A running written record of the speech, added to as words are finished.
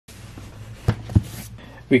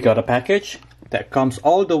We got a package that comes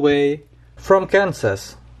all the way from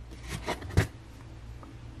Kansas.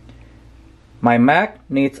 My Mac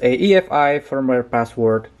needs a EFI firmware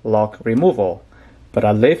password lock removal, but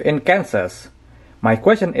I live in Kansas. My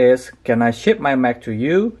question is, can I ship my Mac to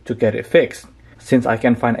you to get it fixed? Since I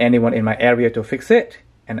can't find anyone in my area to fix it,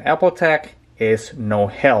 and Apple Tech is no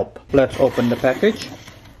help. Let's open the package.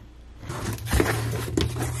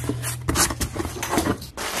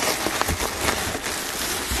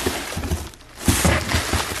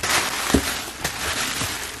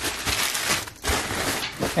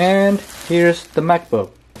 And here's the MacBook.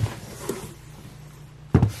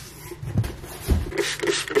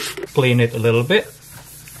 Clean it a little bit.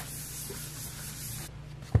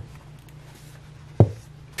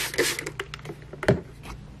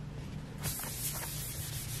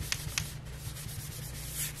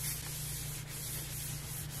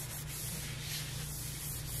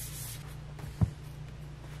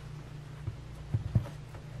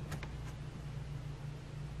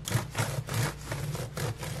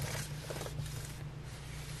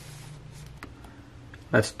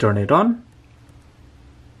 Let's turn it on.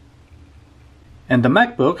 And the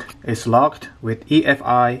MacBook is locked with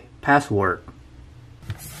EFI password.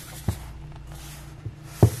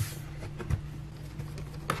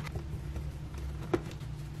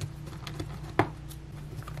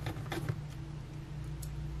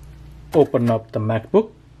 Open up the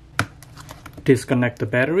MacBook. Disconnect the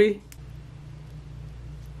battery.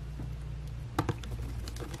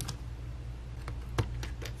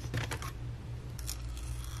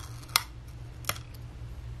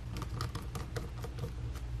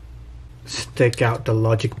 Take out the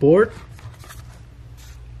logic board.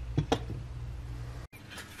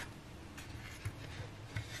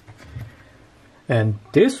 And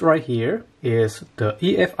this right here is the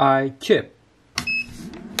EFI chip.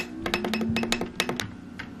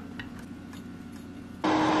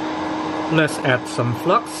 Let's add some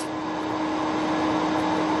flux.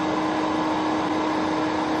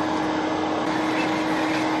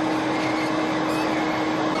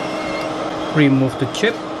 Remove the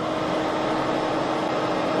chip.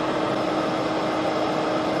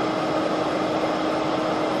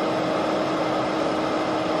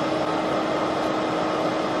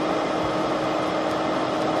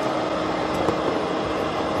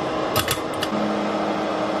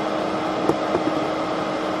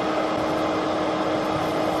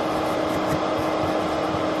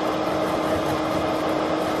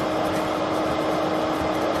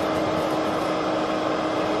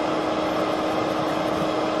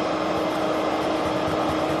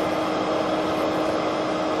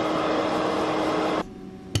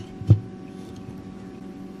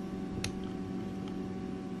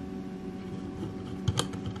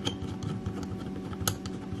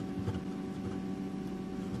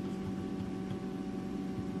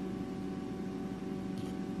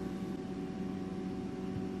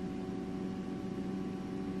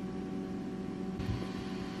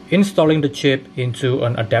 Installing the chip into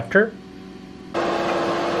an adapter.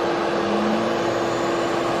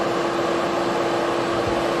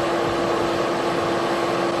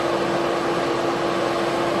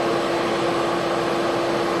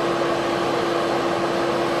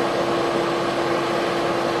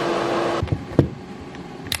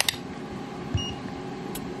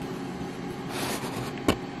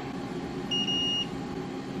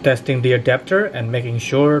 Testing the adapter and making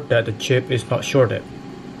sure that the chip is not shorted.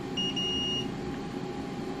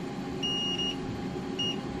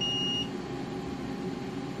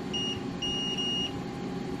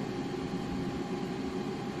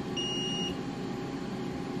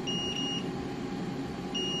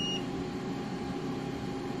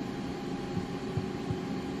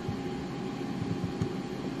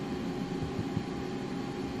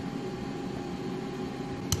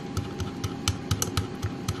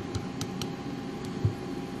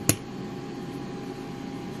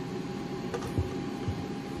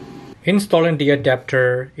 Installing the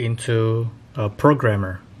adapter into a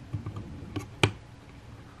programmer.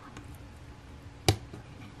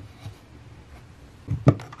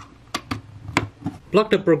 Plug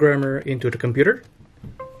the programmer into the computer.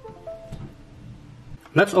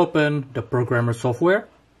 Let's open the programmer software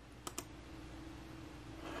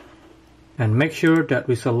and make sure that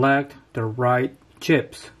we select the right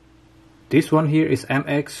chips. This one here is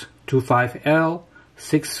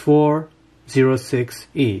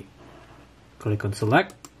MX25L6406E. Click on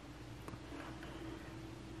select.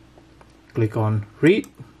 Click on read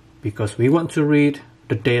because we want to read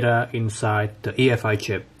the data inside the EFI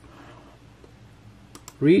chip.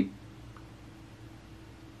 Read.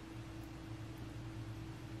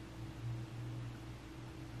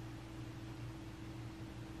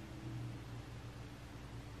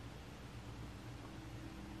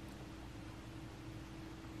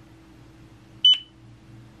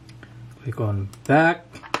 Click on back.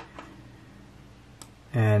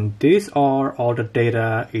 And these are all the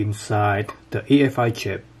data inside the EFI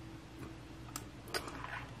chip.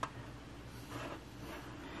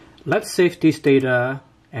 Let's save this data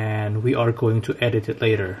and we are going to edit it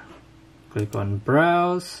later. Click on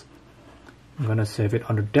browse. I'm gonna save it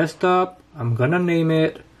on the desktop. I'm gonna name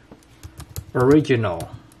it original.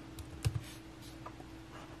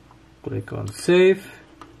 Click on save.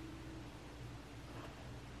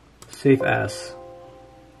 Save as.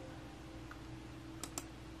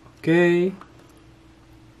 Okay.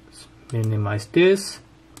 Let's minimize this.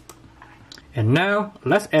 And now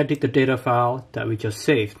let's edit the data file that we just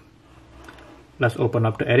saved. Let's open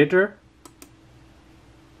up the editor.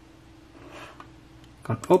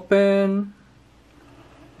 Click open.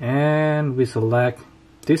 And we select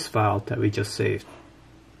this file that we just saved.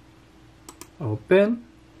 Open.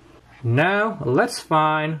 Now let's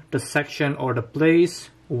find the section or the place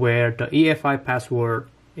where the EFI password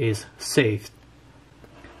is saved.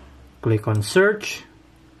 Click on search.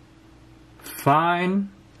 Find.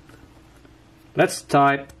 Let's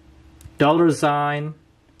type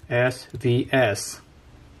 $SVS.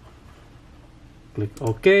 Click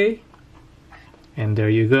OK. And there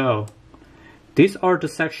you go. These are the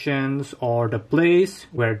sections or the place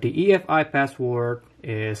where the EFI password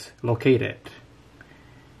is located.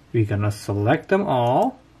 We're gonna select them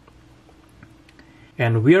all.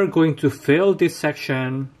 And we are going to fill this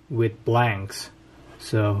section with blanks.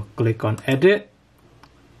 So click on edit,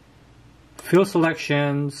 fill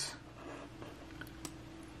selections,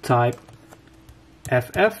 type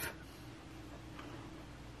FF,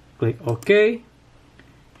 click OK,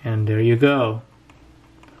 and there you go.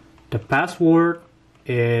 The password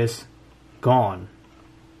is gone.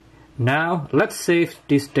 Now let's save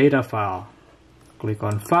this data file. Click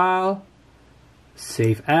on File,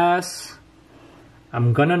 Save As.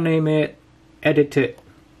 I'm gonna name it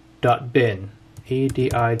edited.bin.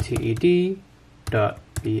 edited.bin.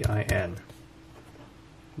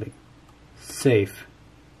 Click Save.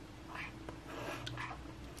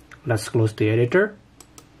 Let's close the editor.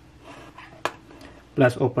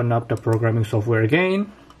 Let's open up the programming software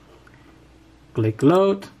again. Click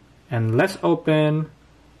Load, and let's open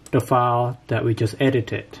the file that we just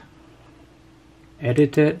edited.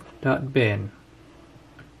 edited.bin.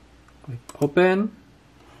 Click Open.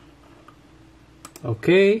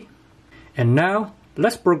 OK. And now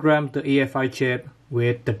let's program the EFI chip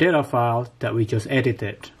with the data file that we just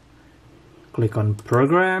edited. Click on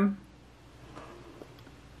Program,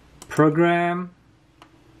 Program,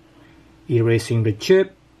 erasing the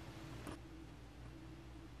chip,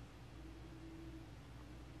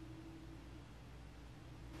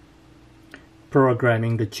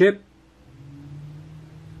 programming the chip,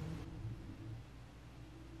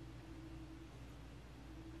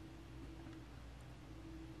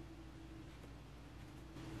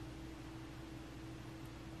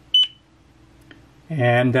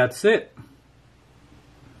 and that's it.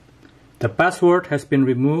 The password has been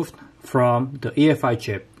removed from the EFI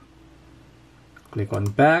chip. Click on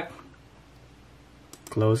back,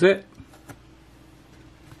 close it,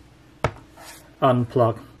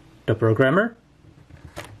 unplug the programmer,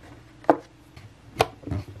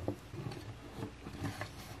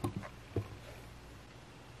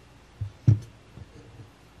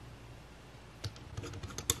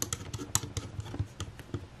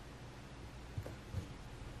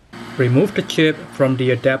 remove the chip from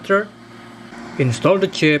the adapter, install the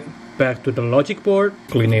chip back to the logic board,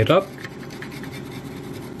 clean it up,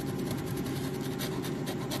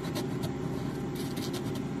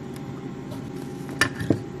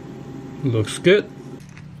 looks good.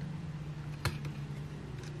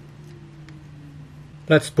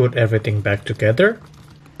 Let's put everything back together,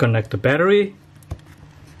 connect the battery,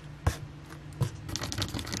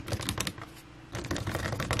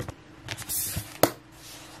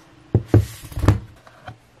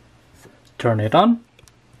 turn it on.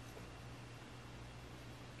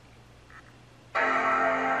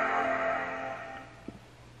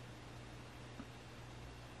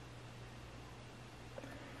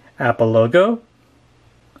 Apple logo,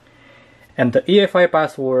 and the EFI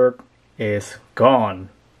password is gone.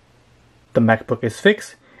 The MacBook is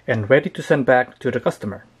fixed and ready to send back to the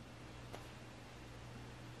customer.